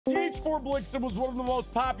H4 BLIXEN was one of the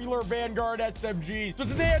most popular Vanguard SMGs. So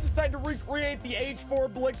today I decided to recreate the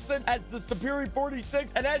H4 BLIXEN as the Superior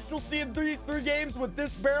 46. And as you'll see in these 3 games with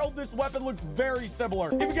this barrel, this weapon looks very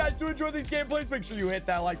similar. If you guys do enjoy these gameplays, make sure you hit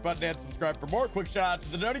that like button and subscribe for more. Quick shout out to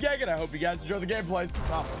the Nutty Gang, and I hope you guys enjoy the gameplays.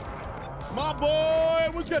 My boy,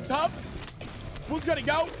 what's good, Tough? Who's gonna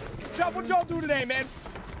go? Tough, what y'all do today, man?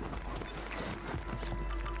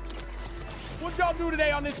 What y'all do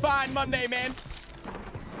today on this fine Monday, man?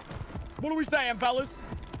 What are we saying, fellas?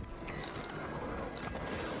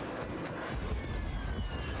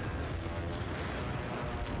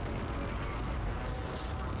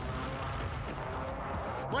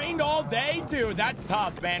 Rained all day? Dude, that's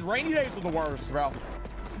tough, man. Rainy days are the worst, bro.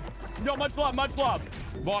 Yo, much love, much love.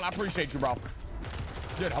 Vaughn, I appreciate you, bro.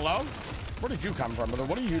 Dude, hello? Where did you come from, brother?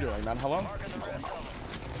 What are you doing, man? Hello?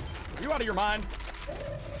 Are you out of your mind?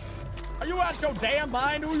 Are you out your damn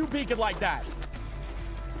mind? Who are you peeking like that?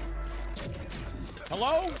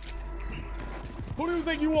 Hello? Who do you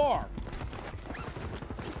think you are?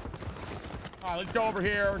 All right, let's go over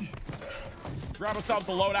here. Grab ourselves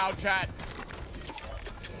a loadout, chat.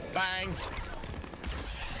 Bang.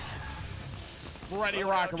 We're ready to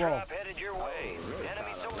rock and roll.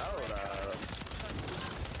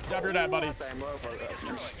 Step your dad, buddy. All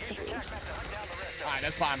right,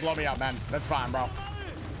 that's fine. Blow me up, man. That's fine, bro.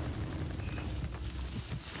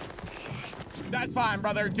 That's fine,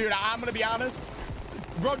 brother. Dude, I'm gonna be honest.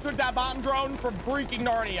 Bro took that bomb drone from freaking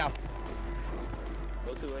Narnia.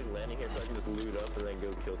 Mostly like landing here so I can just loot up and then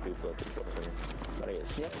go kill people at the control center.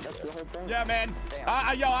 Yeah, that's the whole thing. Yeah, man.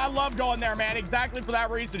 Yo, I love going there, man. Exactly for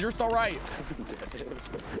that reason. You're so right.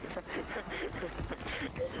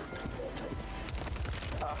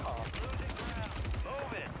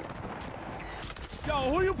 Yo,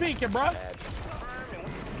 who you peeking, bro?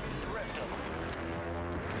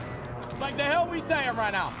 Like the hell we saying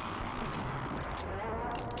right now?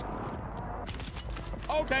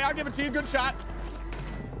 Okay, I'll give it to you. Good shot.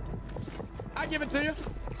 I'll give it to you.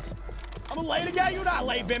 I'm gonna lay it again. You're not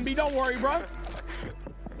late, Bimby. Don't worry, bro.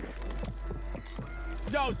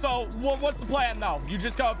 Yo, so what's the plan, though? You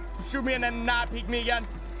just go shoot me and then not peek me again?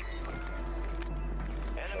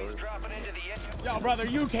 Enemies dropping into the... Yo, brother,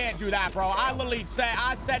 you can't do that, bro. I literally said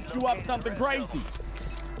I set you up something crazy.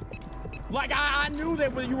 Like, I knew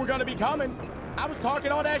that you were gonna be coming. I was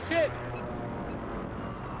talking all that shit.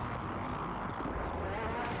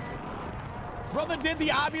 Brother did the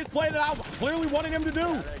obvious play that I clearly wanted him to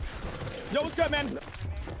do. Yo, what's good, man?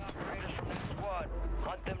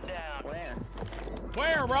 Hunt them down.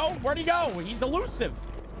 Where, bro? Where'd he go? He's elusive.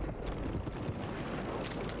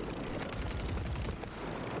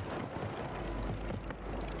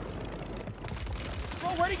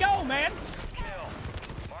 Bro, where'd he go, man?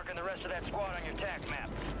 Marking the rest of that squad on your tac map.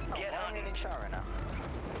 Get hunting. Getting shot right now.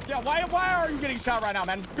 Yeah, why are you getting shot right now,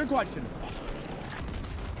 man? Good question.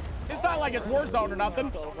 It's not like it's Warzone or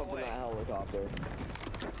nothing. Bro's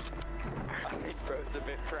a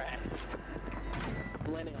bit pressed.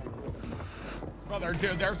 Brother,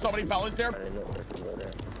 dude, there's so many fellas here. Kill.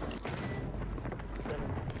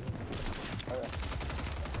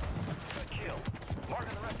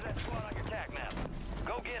 Marking the rest of that squad on your tac map.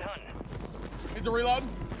 Go get hunting. Need to reload.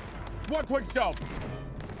 One quick scope.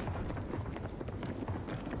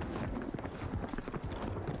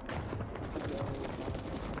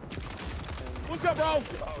 What's up, bro?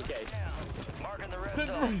 Okay. Marking the rest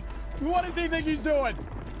of... What does he think he's doing?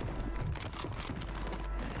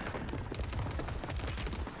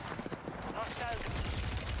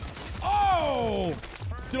 Oh!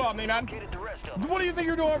 Get off me, man. What do you think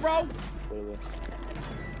you're doing, bro?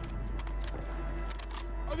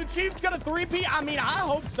 Are the Chiefs gonna 3P? I mean, I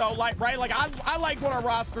hope so. Like, right? Like, I like what our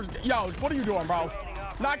rosters... Yo, what are you doing, bro?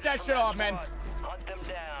 Knock that shit off, man.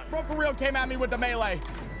 Bro, for real, came at me with the melee.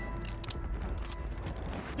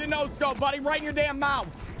 Get no scope, buddy. Right in your damn mouth.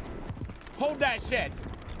 Hold that shit.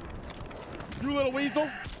 You little weasel.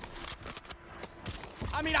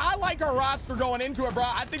 I mean, I like our roster going into it, bro.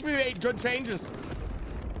 I think we made good changes.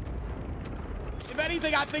 If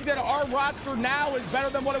anything, I think that our roster now is better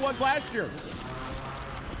than what it was last year.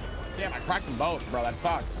 Damn, I cracked them both, bro. That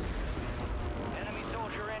sucks. Enemy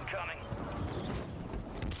soldier incoming.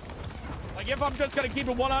 Like, if I'm just gonna keep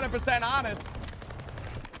it 100% honest,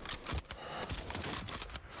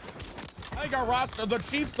 I think our roster, the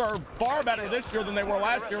Chiefs are far better this year than they were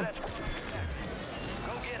last year. Go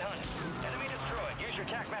get hunting. Enemy destroyed. Use your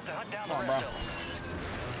tac map to hunt down the Come on, rest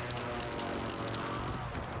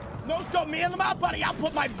bro. No scope me in the mouth, buddy. I'll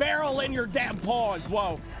put my barrel in your damn paws.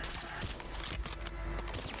 Whoa.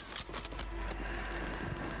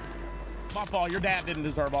 My fault. Your dad didn't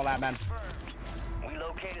deserve all that, man. We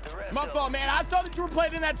located located the rest My of fault, man. I saw that you were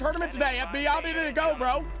playing in that tournament today, FB. How did it go,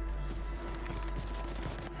 bro?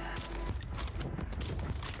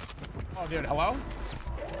 Oh, dude, hello?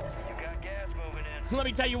 You got gas moving in. Let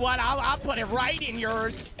me tell you what, I'll put it right in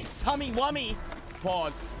yours. Tummy wummy.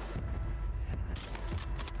 Pause.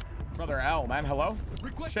 Brother L, man, hello?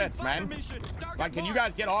 Shit, man. Like, can you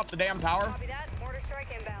guys get off the damn tower? Copy that. Mortar strike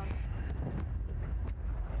inbound.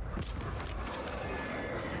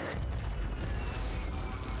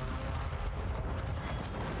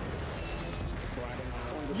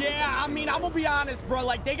 Yeah, I mean, I'm gonna be honest, bro.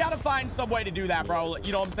 Like, they gotta find some way to do that, bro.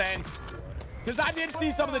 You know what I'm saying? Because I did see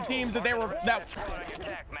some of the teams that that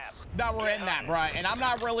were in that, bro. And I'm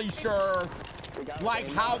not really sure, like,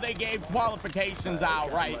 how they gave qualifications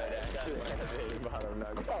out, right?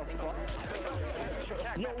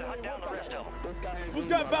 What's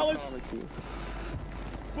good, fellas?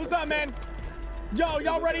 What's up, man? Yo,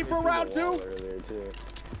 y'all ready for round two?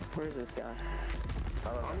 Where's this guy?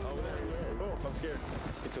 Over there. Oh, I'm scared.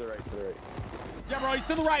 He's to the right, to the right. Yeah, bro, he's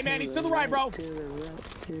to the right, man. He's to the right, bro.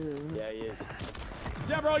 Yeah, he is.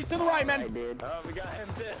 Yeah, bro, he's to the right, man. Oh, we got him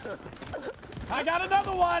too. I got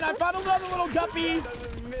another one. I found another little guppy.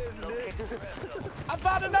 I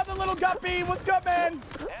found another little guppy. What's good, man?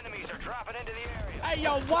 Enemies are dropping into the area. Hey,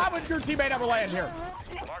 yo, why would your teammate ever land here?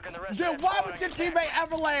 Marking the rest of Dude, that why squad would on your your teammate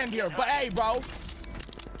ever land here? But hey, bro.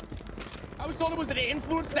 I was told it was an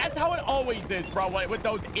influence. That's how it always is, bro, with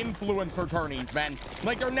those influencer turnies, man.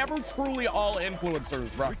 Like, they're never truly all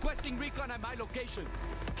influencers, bro. Requesting recon at my location.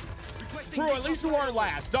 True, at least you weren't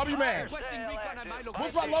last. W, man. Requesting recon at my location.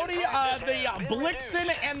 What's my loadie? The BLIXEN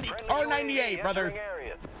and the R98, brother.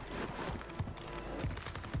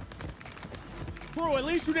 True, at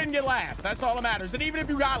least you didn't get last. That's all that matters. And even if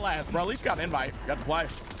you got last, bro, at least you got an invite. You got to play.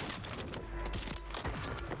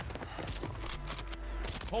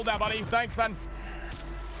 Hold that, buddy. Thanks, man.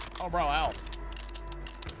 Oh, bro, L.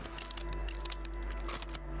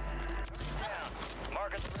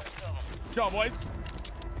 Go, boys.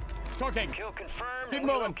 Cooking. Kill confirmed. Keep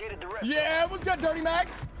moving. Yeah, what's good, Dirty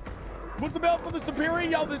Max? What's the build for the Superior?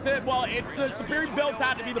 Yo, this is, well, it's the Superior build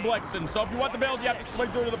had to be the BLIXEN. So if you want the build, you have to swing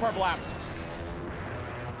through to the purple app.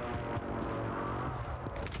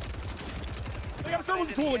 Like, I'm sure it was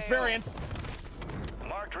a cool experience.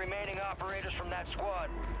 Marked remaining operators from that squad.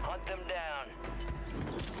 Hunt them down.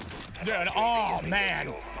 Dude, oh,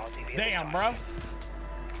 man. Damn, bro.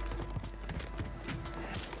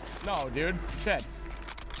 No, dude. Shit.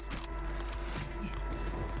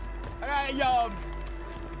 Hey,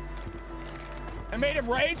 I made him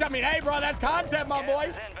rage. I mean, hey, bro, that's content, my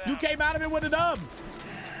boy. You came out of it with a dub.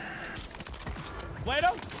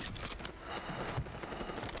 Plato?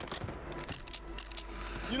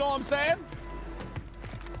 You know what I'm saying?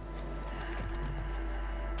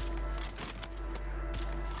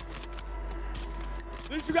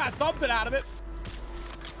 At least you got something out of it.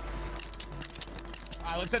 All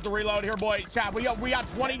right, let's hit the reload here, boys. Chat, we got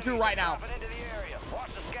 22 right now.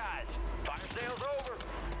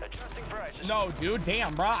 No, dude,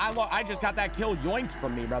 damn, bro. I just got that kill yoinked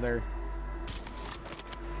from me, brother.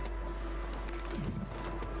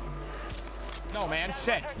 No, man,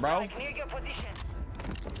 shit, bro.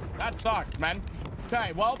 That sucks, man.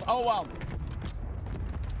 Okay, well, oh well.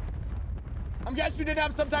 I'm guessing you didn't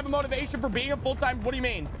have some type of motivation for being a full-time. What do you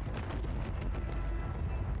mean?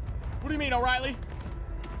 What do you mean, O'Reilly?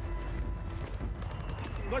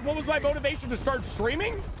 Like, what was my motivation to start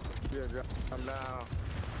streaming? Yeah, I'm down.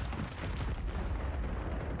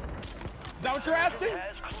 Is that what you're asking?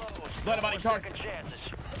 Let him out, he talk.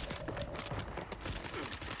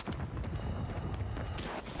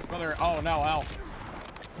 Brother, oh no, L.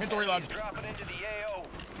 Hit the reload. Dropping into the AO.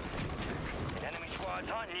 Enemy squad's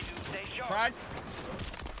hunting you. Stay sharp. Right.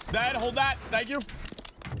 Dead, hold that. Thank you.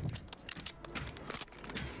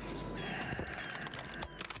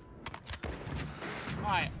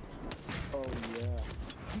 Alright. Oh, yeah.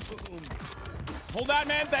 Hold that,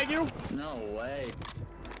 man. Thank you. No way.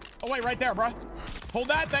 Oh, wait, right there, bro. Hold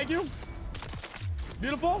that. Thank you.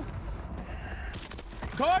 Beautiful.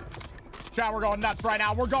 Cooked. Chat, we're going nuts right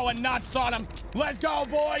now. We're going nuts on him. Let's go,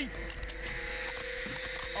 boys.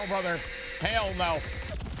 Oh, brother. Hell no.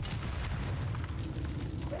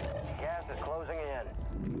 Gas is closing in.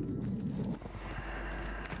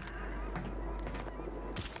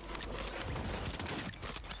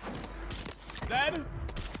 Dead.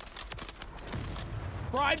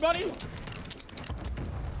 Fried, buddy.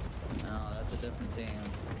 No, that's a different team.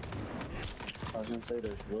 I was gonna say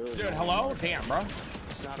there's really Dude, hello? Damn, bro.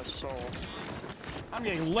 not a soul. I'm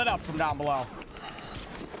getting lit up from down below.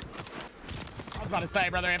 I was about to say,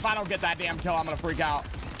 brother, if I don't get that damn kill, I'm gonna freak out.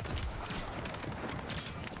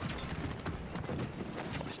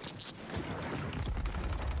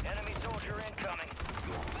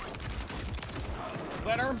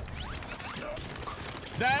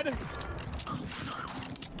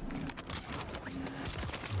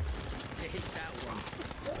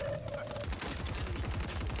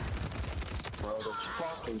 Bro, there's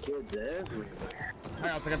fucking kids everywhere.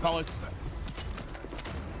 Hang on a second, fellas.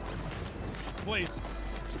 Please.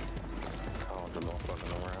 I don't do no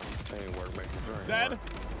fucking around. They ain't work making drink. Dead.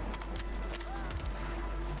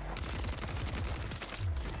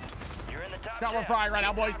 You're in the top Shot, we're 10. frying right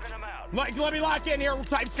now, boys. Knocking 'em out. Let me lock in here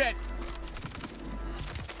type shit.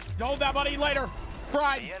 Hold that, buddy. Later.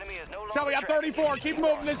 Fried. The enemy is no longer Shall we have tracking 34? you. Keep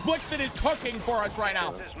moving. This BLIXEN is cooking for us right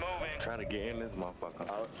now. This is moving. Trying to get in this motherfucker.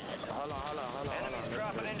 Hold on. Enemies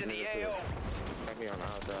dropping into the AO. Let me on the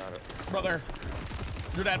outside. Brother.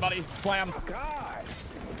 You're dead, buddy. Slam. God.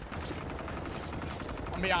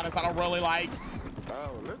 I'll be honest, I don't really like.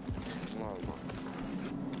 Oh, look.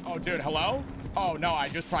 Oh, dude, hello? Oh, no, I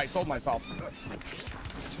just probably sold myself.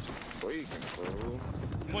 Sweet.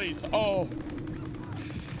 Please. Oh.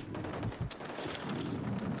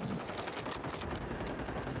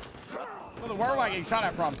 Brother, where am I getting shot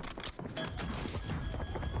at from?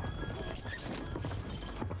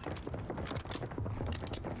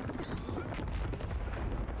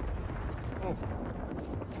 Oh.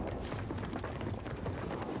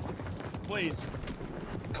 Please.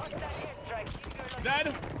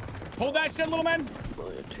 Dead. Hold that shit, little man.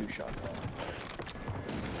 Really a two-shot.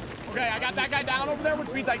 Okay, I got that guy down over there,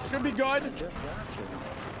 which means I should be good. Just got you.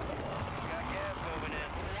 Got gas moving in.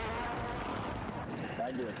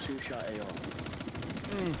 I do a two-shot AO.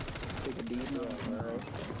 Take a deep breath, bro.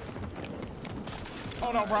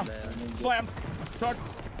 Oh no, bro. Slam. Took.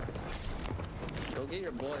 Go get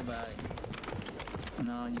your boy back.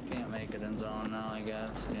 No, you can't make it in zone now, I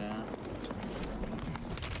guess. Yeah.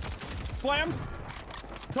 Slam.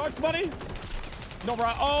 Took, buddy. No,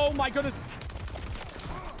 bro. Oh my goodness.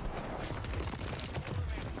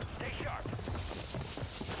 Stay sharp.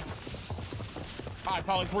 All right,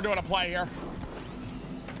 fellas, we're doing a play here.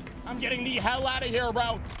 I'm getting the hell out of here,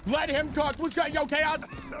 bro. Let him cook. What's good, yo, Chaos?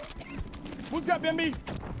 What's good, Bimby?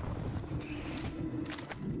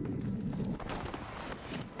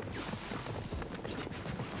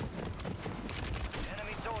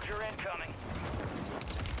 Enemy soldier incoming.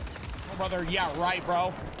 Oh, brother, yeah, right,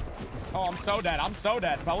 bro. Oh, I'm so dead. I'm so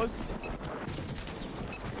dead, fellas.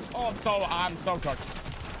 Oh, I'm so cooked.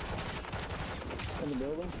 In the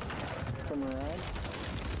building. Come around.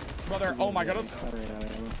 Brother, oh my goodness. All right.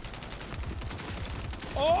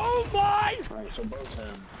 Oh my! Alright, so both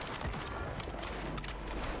him.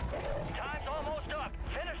 Time's almost up.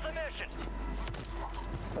 Finish the mission.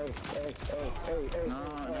 Hey. No.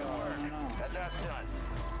 That's us done.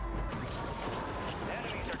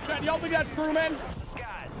 Enemies are Chad, y'all think that's true, man?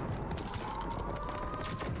 skies.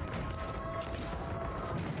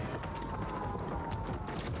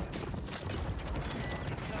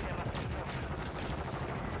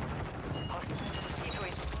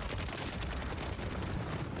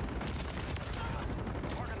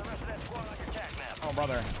 Marking the rest of that squad on your attack map. Oh,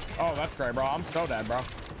 brother. Oh, that's great, bro. I'm so dead, bro.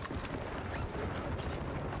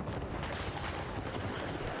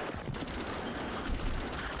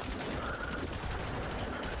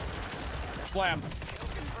 Slam. Kill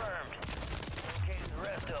confirmed. Located the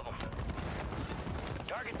rest of them.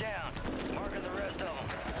 Target down. Marking the rest of them.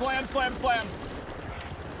 Slam.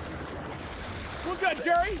 Who's good,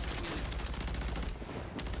 Jerry?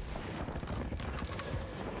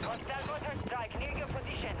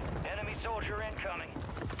 Enemy soldier incoming.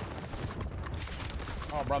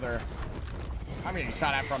 Oh, brother. I'm getting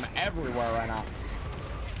shot at from everywhere right now.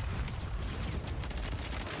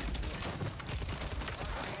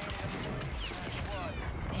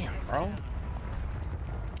 Damn, bro.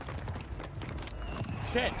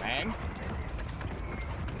 Shit, man.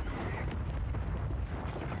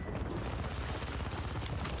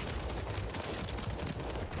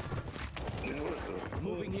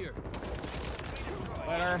 Moving here.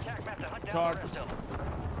 Later. Attack map to hunt down Talk. the rest of them.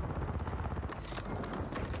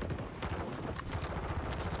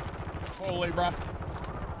 Holy, bro.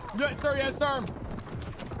 Yes, sir. Yes, sir.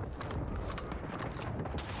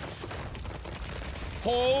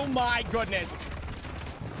 Oh, my goodness.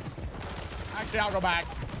 Actually, I'll go back.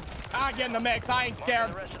 I'll get in the mix. I ain't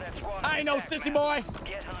scared. The rest of that squad on I ain't no attack sissy map. boy.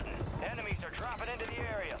 Get hunting. Enemies are dropping into the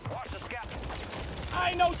area. Watch the scout. I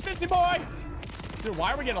ain't no sissy boy. Dude,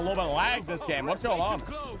 why are we getting a little bit of lag this game? What's going on?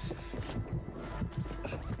 Close.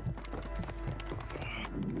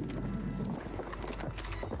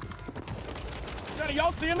 Are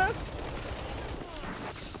y'all seeing this?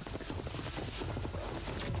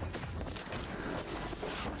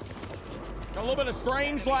 A little bit of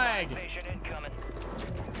strange lag. Station incoming.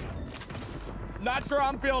 Not sure how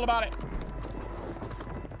I'm feeling about it.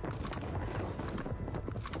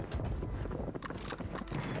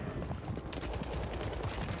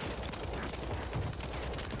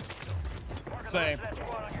 Let's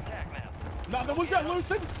see. Nothing was got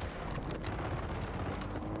loosened.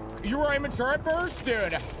 You were immature at first,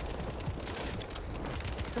 dude.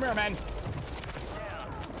 Come here, man.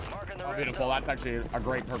 Oh, beautiful. That's actually a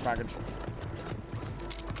great perk package.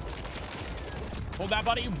 Hold that,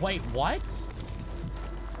 buddy. Wait, what?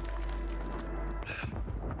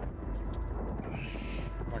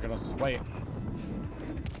 Oh my goodness. Wait.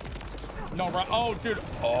 No, bro. Oh, dude.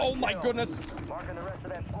 Oh my goodness. Marking the rest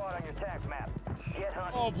of that squad on your tac map. Get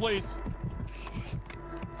hunting. Oh, please.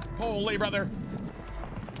 Holy brother.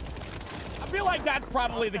 I feel like that's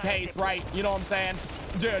probably the case, right? You know what I'm saying?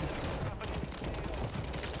 Dude.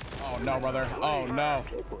 Oh, no, brother. Oh, no.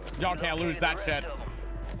 Y'all can't lose that shit.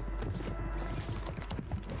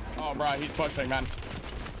 Oh, bro, he's pushing, man.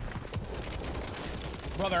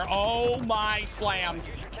 Brother, oh my slam.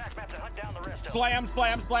 Slam,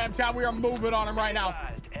 slam, slam. Chat, we are moving on him right now.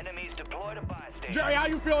 Jerry, how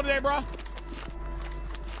you feeling today, bro?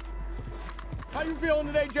 How you feeling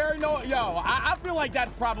today, Jerry? No, yo, I feel like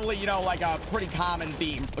that's probably, you know, like a pretty common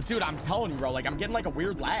theme. But dude, I'm telling you, bro, like I'm getting like a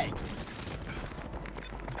weird lag.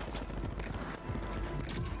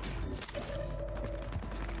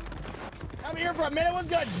 I'm here for a minute. What's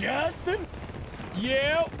good, Justin?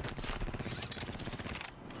 Yeah.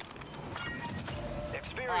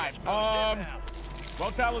 All right.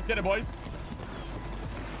 Well, chat, let's get it, boys.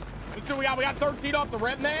 Let's see what we got. We got 13 off the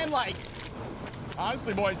rip, man. Like,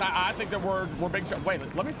 honestly, boys, I think that we're big.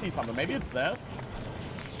 Wait, let me see something. Maybe it's this.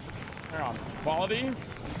 Hang on. Quality,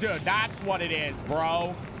 dude. That's what it is,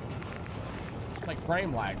 bro. It's like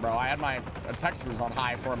frame lag, bro. I had my textures on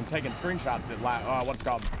high for him taking screenshots at what's it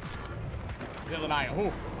called the other night.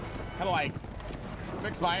 Ooh, kind of like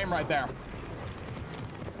fix my aim right there.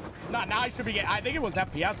 Now I should be getting. I think it was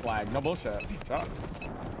FPS lag. No bullshit. Shut up.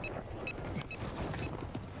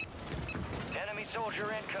 Enemy soldier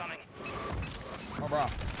incoming. Oh, bro.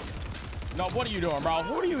 No, what are you doing, bro?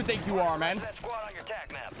 Who do you think you are, man? That squad on your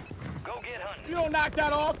tac map. Go get hunting. You don't knock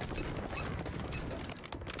that off.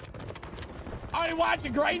 Are you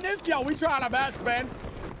watching greatness? Yo, we trying our best, man.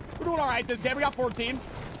 We're doing all right this game. We got 14.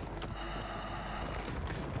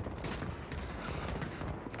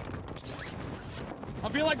 I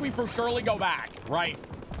feel like we for surely go back, right?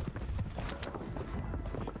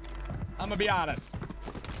 I'm gonna be honest.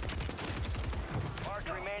 Mark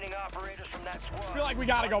remaining operators from that squad. I feel like we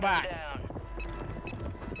gotta go back.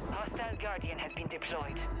 Hostile Guardian has been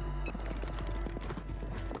deployed.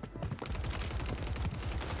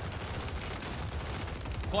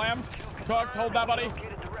 Slam. Cooked. Hold that, buddy.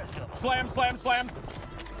 Slam, slam, slam.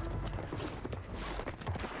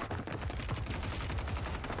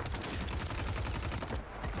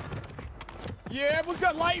 Yeah, what's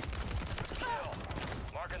good, light?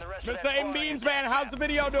 Mr. Aim Beans, man. How's the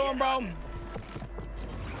video doing, bro? Enemies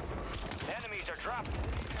are dropping.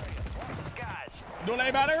 Guys. Doing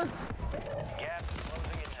any better? Gas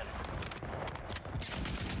closing in.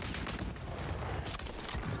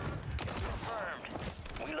 Confirmed.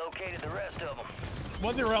 We located the rest of them.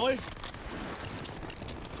 Was it really?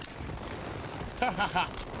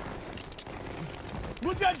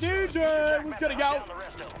 What's that, dude? What's gonna go?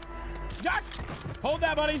 Jack, hold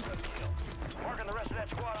that, buddy. Marking the rest of that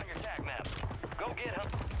squad on your tac map. Go get him.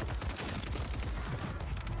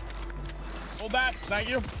 Hold that. Thank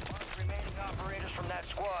you. Remaining operators from that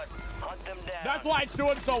squad. Hunt them down. That's why it's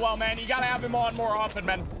doing so well, man. You gotta have him on more often,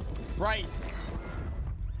 man. Right.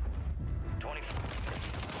 20.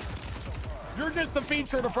 You're just the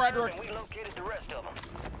feature to Frederick. We located the rest of them.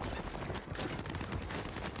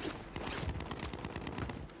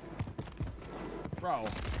 Bro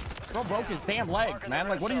broke his damn legs, man.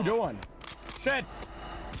 Like, what are you doing? Shit.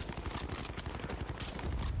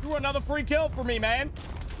 You were another free kill for me, man.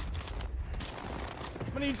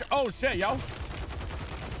 Oh, shit, yo.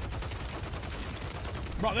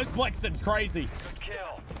 Bro, this BLIXEN's crazy. Good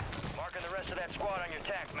kill. Marking the rest of that squad on your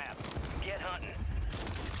tac map. Get hunting.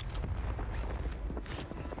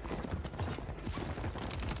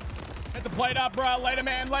 Hit the plate up, bro. Light a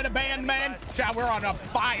man, light a band, man. Chat, we're on a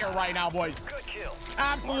fire right now, boys. Good kill.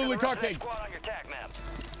 Absolutely cooking. Squad on your tac map.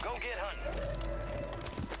 Go get hunting.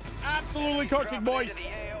 Absolutely cooking, boys.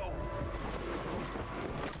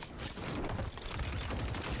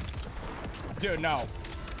 Dude, no.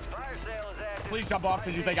 Fire sale is active. Please jump off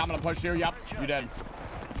because you think I'm gonna push you. Yep, you did.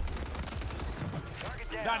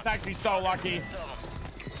 That's actually so lucky.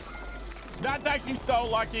 That's actually so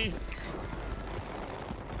lucky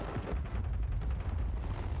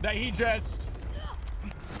that he just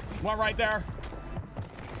went right there.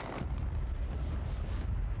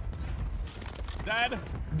 Dead.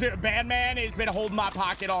 Dude, Bandman has been holding my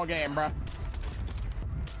pocket all game, bro.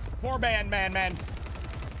 Poor man.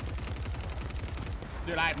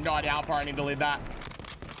 Dude, I have no idea how far I need to lead that.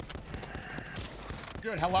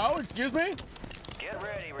 Dude, hello? Excuse me? Get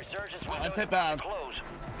ready. Resurgence window Let's hit is about the- to close.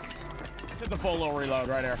 Hit the full little reload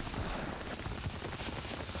right here.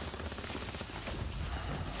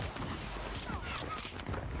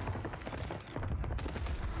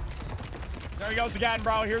 There he goes again,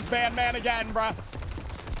 bro. Here's Bandman again, bro.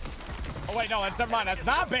 Oh, wait, no, that's never mind. That's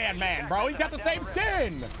not Bandman, bro. He's got the same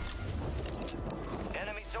skin.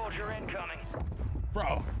 Enemy soldier incoming.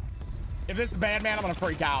 Bro, if this is Bandman, I'm gonna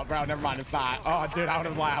freak out, bro. Never mind, it's not. Oh, dude, I would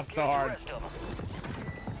have laughed so hard. Rest of 'em.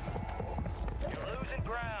 You're losing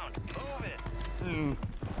ground. Move it.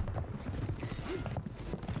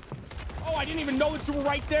 Oh, I didn't even know that you were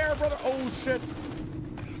right there, brother. Oh, shit.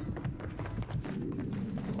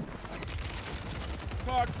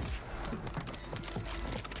 Fuck.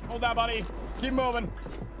 Hold that, buddy. Keep moving.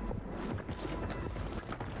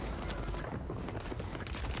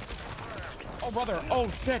 Oh, brother. Oh,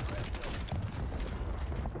 shit.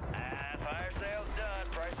 Fire sale's done.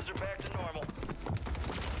 Prices are back to normal.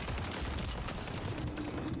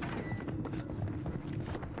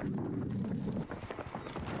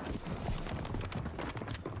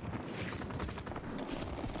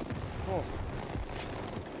 Oh.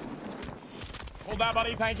 Hold that,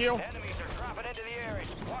 buddy. Thank you. Enemies are dropping into the area.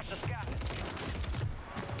 Watch the sky.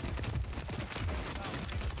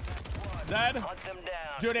 Dead. Hunt them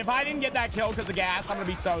down. Dude, if I didn't get that kill because of gas, I'm gonna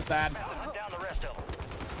be so sad. Hunt down the rest of them.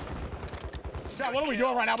 Chat, what are we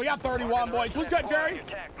doing right now? We got 31, boys. What's good, Jerry?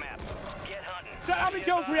 Attack map. Get hunting. Chat, how many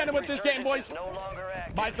kills we ended with this game, boys? No longer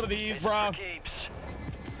active. Buy some of these, It's bro. for keeps.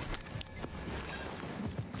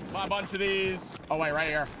 Buy a bunch of these. Oh, wait, right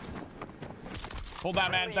here. Hold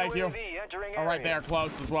that, man. Thank you. UAV entering Oh, right area. there,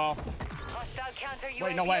 close as well. Hostile counter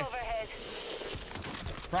Wait, no UAV way. overhead.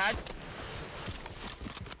 Cracked.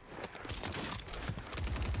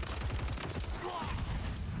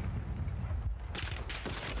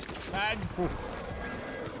 Tag. Ooh.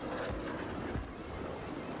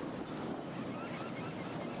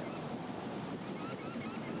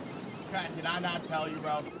 God, did I not tell you,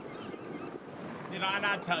 bro? Did I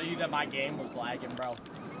not tell you that my game was lagging, bro?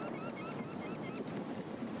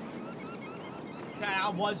 God, I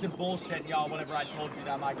wasn't bullshitting y'all whenever I told you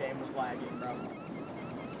that my game was lagging, bro.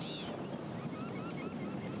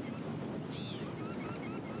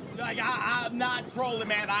 Like, I'm not trolling,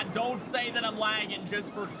 man. I don't say that I'm lagging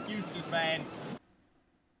just for excuses, man.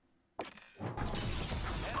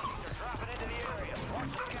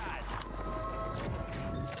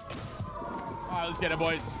 All right, let's get it,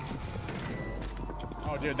 boys.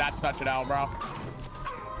 Oh, dude, that's such an L, bro.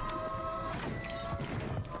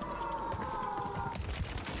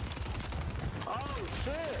 Oh,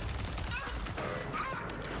 shit.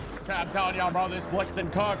 I'm telling y'all, bro, this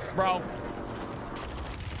BLIXEN cooks, bro.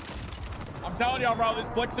 I'm telling y'all, bro, this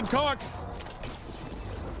BLIXEN cooks.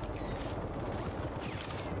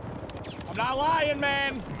 I'm not lying,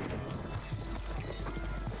 man.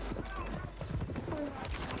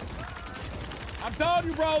 I'm telling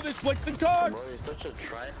you, bro, this BLIXEN Bro, cooks. you're such a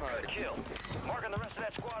tryhard. Kill. Marking the rest of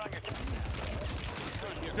that squad on your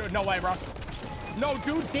team. Dude, no way, bro. No,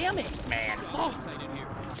 dude, damn it, man.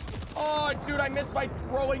 Oh, dude, I missed my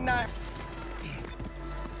throwing knife.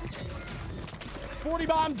 40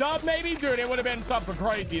 bomb dub, maybe? Dude, it would have been something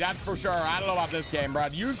crazy, that's for sure. I don't know about this game, bro.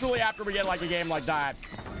 Usually after we get like a game like that,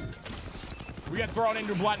 we get thrown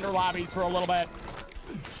into blender lobbies for a little bit.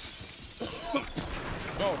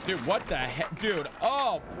 Oh, dude, what the heck? Dude,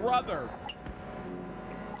 oh, brother.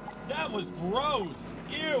 That was gross.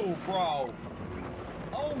 Ew, bro.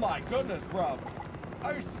 Oh, my goodness, bro.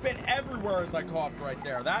 I spit everywhere as I coughed right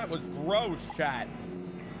there. That was gross, chat.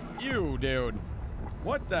 Ew, dude.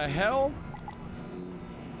 What the hell?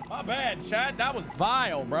 My bad, chat. That was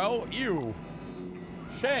vile, bro. Ew.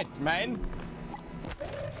 Shit, man.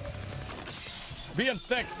 Being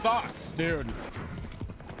sick sucks, dude.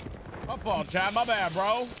 My fault, chat. My bad,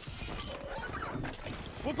 bro.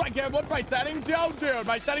 What's my settings, yo? Dude,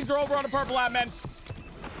 my settings are over on the purple app, man.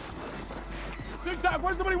 TikTok,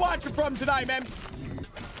 where's somebody watching from tonight, man?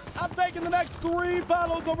 I'm taking the next 3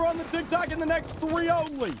 follows over on the TikTok and the next 3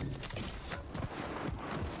 only.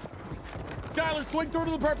 Skylar, swing through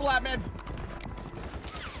to the purple app, man.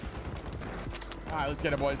 All right, let's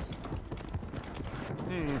get it, boys.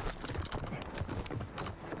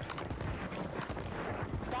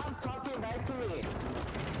 Stop talking back to me.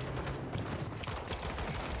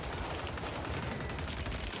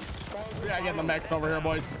 We gotta get in the mix over here,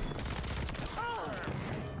 boys.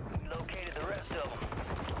 Located the rest of them.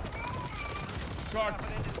 Cooked.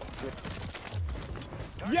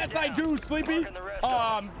 Yes, I do, Sleepy.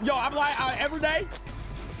 Yo, I'm live every day.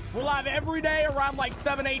 We're live every day around like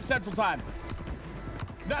 7, 8 Central Time.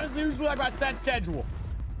 That is usually like my set schedule.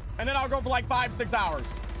 And then I'll go for like 5, 6 hours.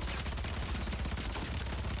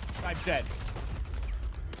 Type shit.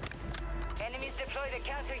 Enemies deploy the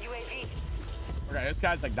counter UAV. Okay, this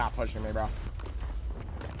guy's like not pushing me, bro.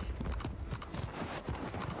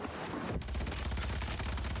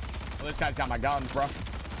 Well, this guy's got my guns, bro.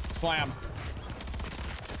 Slam.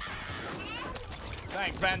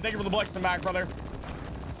 Thanks, man. Thank you for the BLIXEN back, brother.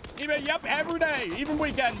 Even, yep, every day, even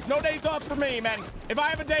weekends. No days off for me, man. If I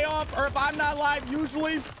have a day off or if I'm not live,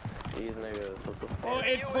 usually, well,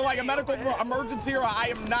 it's for like a medical emergency or I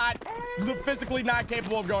am not physically not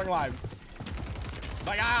capable of going live.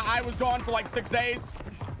 Like I was gone for like 6 days.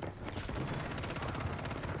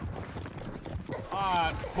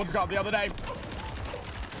 What's it called the other day?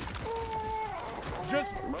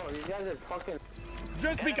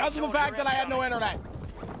 Just because of the fact that I had no internet.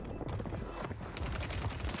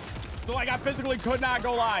 So like I physically could not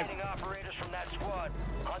go live. Operators from that squad.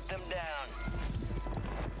 Hunt them down.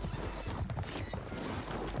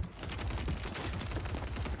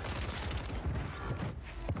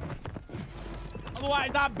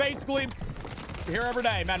 Otherwise, I'm basically here every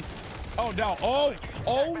day, man. Oh no!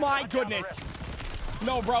 Oh my goodness!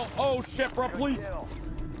 No, bro! Oh shit, bro! Please!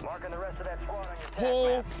 Marking the rest of that squad on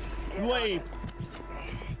your Holy!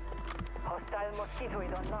 Hostile mosquito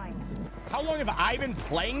is online. How long have I been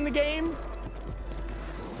playing the game?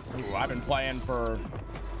 Ooh, I've been playing for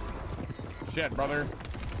shit, brother.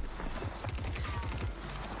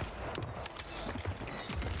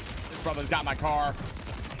 This brother's got my car.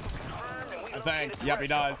 I think. Yep, he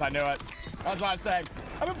does. I knew it. That's what I was saying.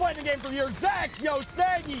 I've been playing the game for years. Zach, yo,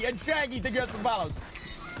 Snaggy, and Shaggy, thank you guys for the follows.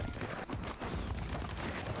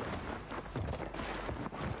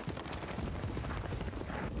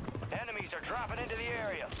 Enemies are dropping into the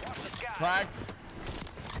area. Watch the sky. Cracked.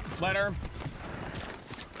 Later.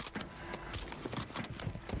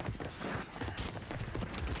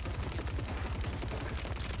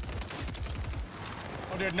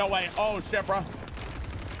 Oh, dude, no way. Oh, shit, bro.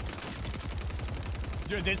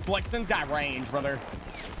 Dude, this BLIXEN's got range, brother.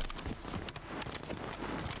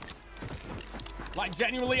 Like,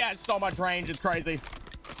 genuinely has so much range. It's crazy.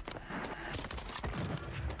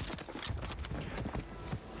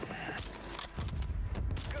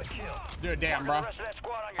 Good kill. Dude, damn, bro. I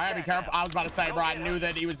gotta be careful. I was about to say, bro, I knew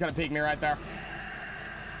that he was gonna peek me right there.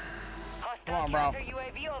 Come on, bro.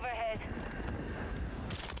 UAV overhead.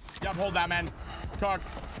 Yep, hold that, man. Cook.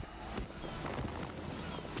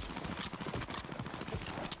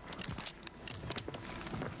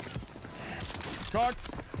 Cooked.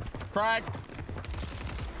 Cracked.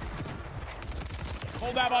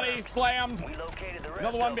 Hold that, buddy. Slammed. We located the rest.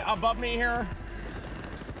 Another one above me here.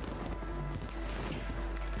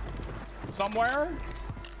 Somewhere.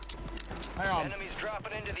 Hang on. Enemies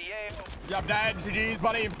dropping into the AO. Yup, dad. GG's,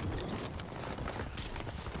 buddy.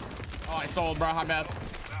 Oh, I sold, bro. I missed.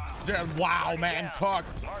 Dude, wow, man.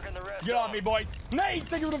 Cooked. Get on me, boys. Nate,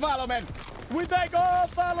 thank you for the follow, man. We thank all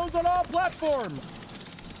follows on all platforms.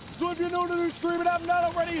 So if you're new to the stream and have not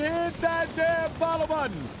already, hit that damn follow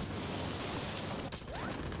button.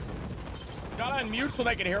 Gotta unmute so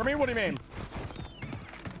they can hear me? What do you mean?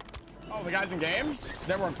 Oh, the guy's in game?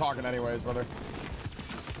 They weren't talking anyways, brother.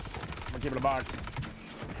 I'm gonna keep it a buck.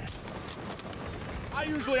 I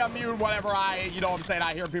usually unmute whenever you know what I'm saying,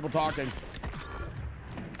 I hear people talking.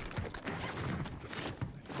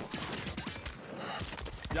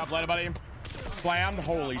 Yup, later, buddy. Slammed.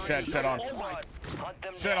 Holy shit, shit on.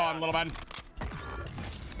 Shit on, little man.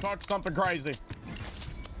 Cook something crazy.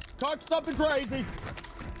 Cook something crazy.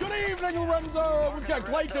 Good evening, Lorenzo. What's got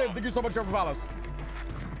Clayton? Thank you so much for follows.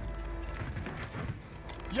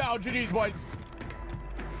 Yo, GG's, boys.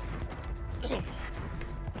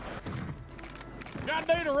 Got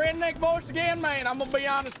to do the redneck voice again, man. I'm gonna be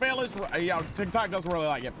honest, fellas. Yo, TikTok doesn't really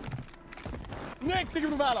like it. Nick, thank you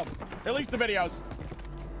for the follow. At least the videos.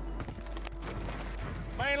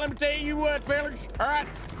 Man, let me tell you what, fellas. All right.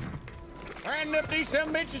 Ran up these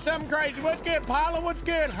some bitches, something crazy. What's good, Paula? What's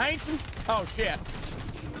good, Hanson? Oh, shit.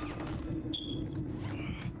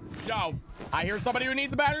 Yo, I hear somebody who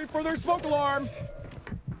needs a battery for their smoke alarm.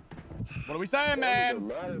 What are we saying,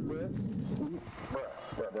 man?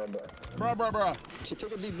 Bruh. Take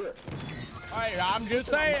a deep breath. Hey, I'm just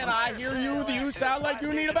saying, I hear you. You sound like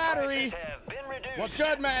you need a battery. What's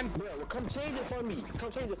good, man? Bro, well, come change it for me.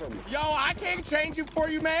 Come change it for me. Yo, I can't change it for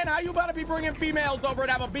you, man. How you about to be bringing females over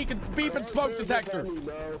and have a beef and smoke detector?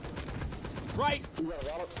 Right?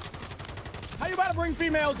 How you about to bring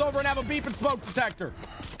females over and have a beep and smoke detector?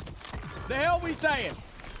 The hell we saying?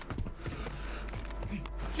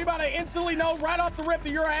 She about to instantly know right off the rip that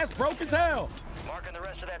your ass broke as hell. Marking the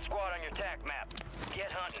rest of that squad on your TAC map.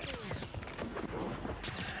 Get hunting.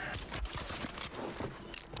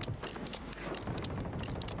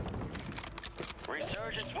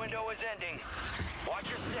 Resurgence window is ending. Watch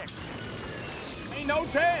your six. Ain't no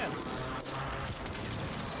chance.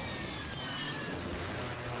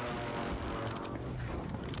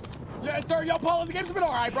 Yes, sir. Yo, Paul, the game's been all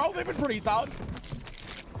right, bro. They've been pretty solid.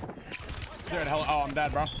 Dude, hell, oh, I'm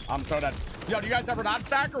dead, bro. I'm so dead. Yo, do you guys ever not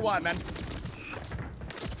stack or what, man?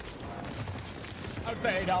 I would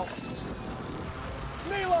say 8 health.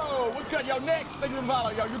 Nilo, what's good? Yo, Nick, thank you for the follow.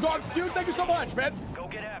 Yo, your dog's cute. Thank you so much, man. Go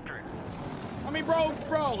get after it. I mean, bro,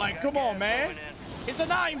 like, come on, man. It's a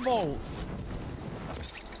 9-volt.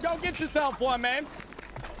 Go get yourself one, man.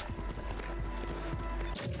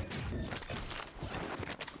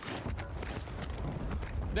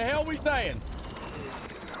 The hell we saying?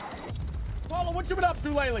 Paula, what you been up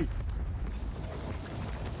to lately?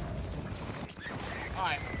 All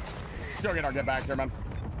right. Still get our get back here, man.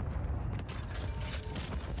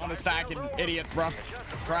 On the stacking idiots, bro.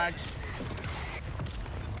 Crack.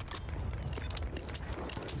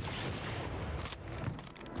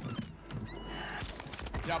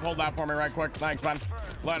 Yup, hold that for me right quick. Thanks, man.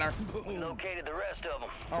 Leonard. Located the rest of them.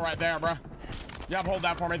 All right, there, bro. Yup, hold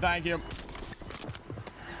that for me. Thank you.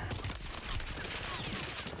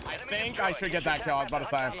 I think I should get that kill. I was about to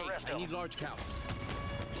say. I need large cow.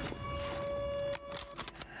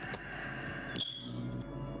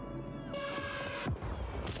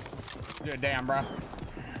 Dude, damn, bro.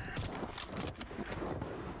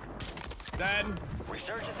 Dead.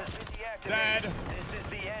 Resurgence has been deactivated. Dead. This is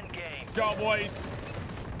the end game. Go, boys.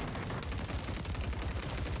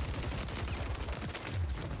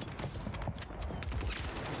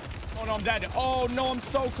 Oh, no, I'm dead. Oh, no, I'm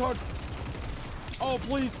so cooked. Oh,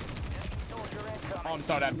 please. Oh, I'm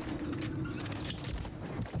so dead.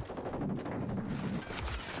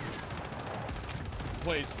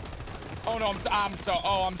 Please. Oh, no,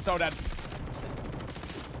 I'm so dead.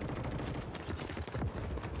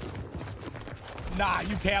 Nah,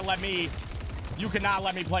 you can't let me. You cannot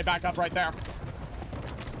let me play back up right there.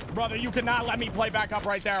 Brother, you cannot let me play back up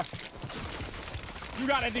right there. You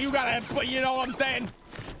gotta, you know what I'm saying?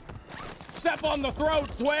 Step on the throat,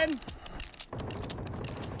 twin.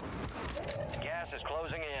 Gas is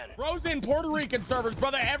closing in. Bro's in Puerto Rican servers,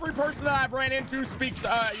 brother. Every person that I've ran into speaks,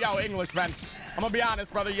 English, man. I'm gonna be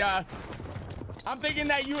honest, brother. Yeah. I'm thinking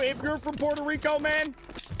that if you're from Puerto Rico, man,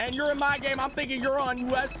 and you're in my game, I'm thinking you're on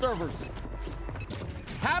US servers.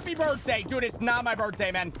 Happy birthday. Dude, it's not my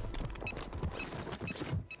birthday, man.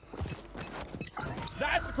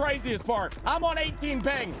 That's the craziest part. I'm on 18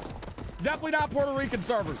 ping. Definitely not Puerto Rican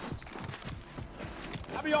servers.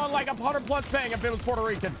 I'd be on like 100 plus ping if it was Puerto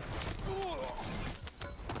Rican.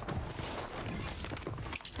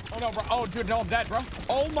 Oh no, bro. Oh, dude, no, I'm dead, bro.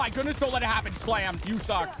 Oh my goodness, don't let it happen. Slam. You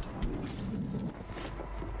suck.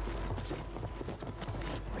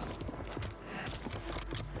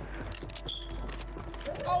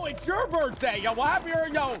 Oh, it's your birthday. Yo, well, happy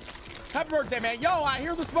birthday, man. Yo, I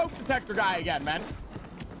hear the smoke detector guy again, man.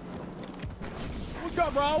 What's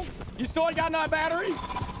up, bro? You still ain't got no battery?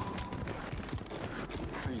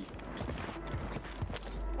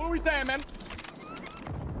 What are we saying, man?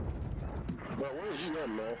 Bro, where is you at,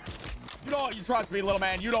 man? You trust me, little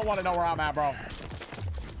man. You don't want to know where I'm at, bro.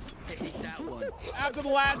 Take that one. After the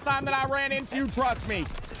last time that I ran into you, trust me.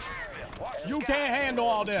 You can't handle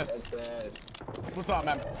all this. What's up,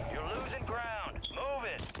 man? You're losing ground. Move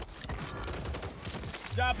it.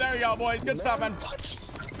 Job, there you go, boys. Good stuff, man.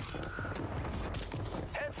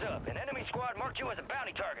 Heads up. An enemy squad marked you as a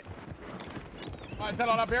bounty target. All right, set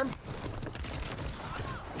on up here.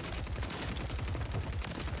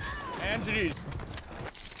 And GG's.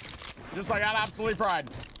 Just like that, absolutely fried.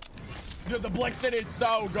 Dude, the BLIXEN is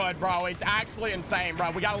so good, bro. It's actually insane,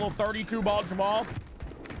 bro. We got a little 32 ball Jamal.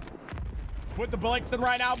 With the BLIXEN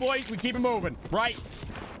right now, boys, we keep it moving, right?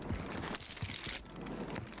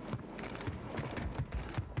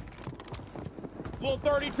 Little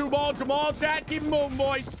 32 ball Jamal, chat. Keep it moving,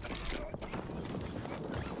 boys.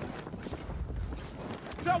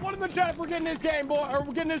 Chat, what in the chat if we're getting this game, boy? Or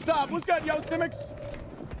we're getting this stuff. What's good, yo, Simics?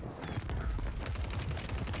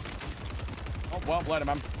 Oh, well, let him,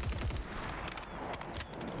 man.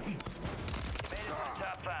 Made it to the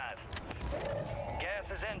top 5. Gas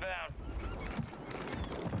is inbound.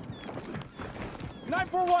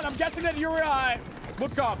 941, I'm guessing that you're,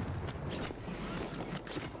 what's called?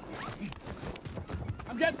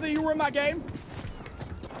 I'm guessing that you were in my game.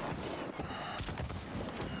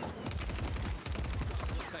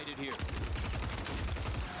 Sighted here.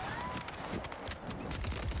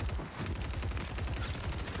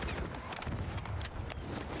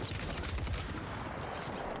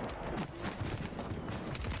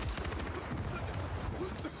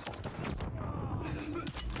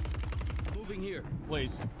 Moving here.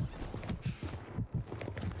 Please.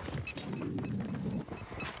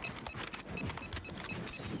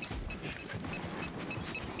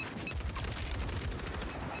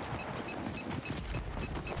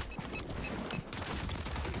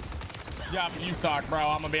 Yeah, but you suck, bro.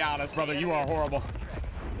 I'm gonna be honest, brother. You are horrible.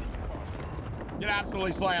 Get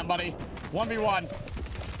absolutely slammed, buddy. 1v1.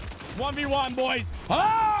 1v1, boys.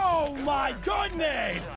 Oh my goodness!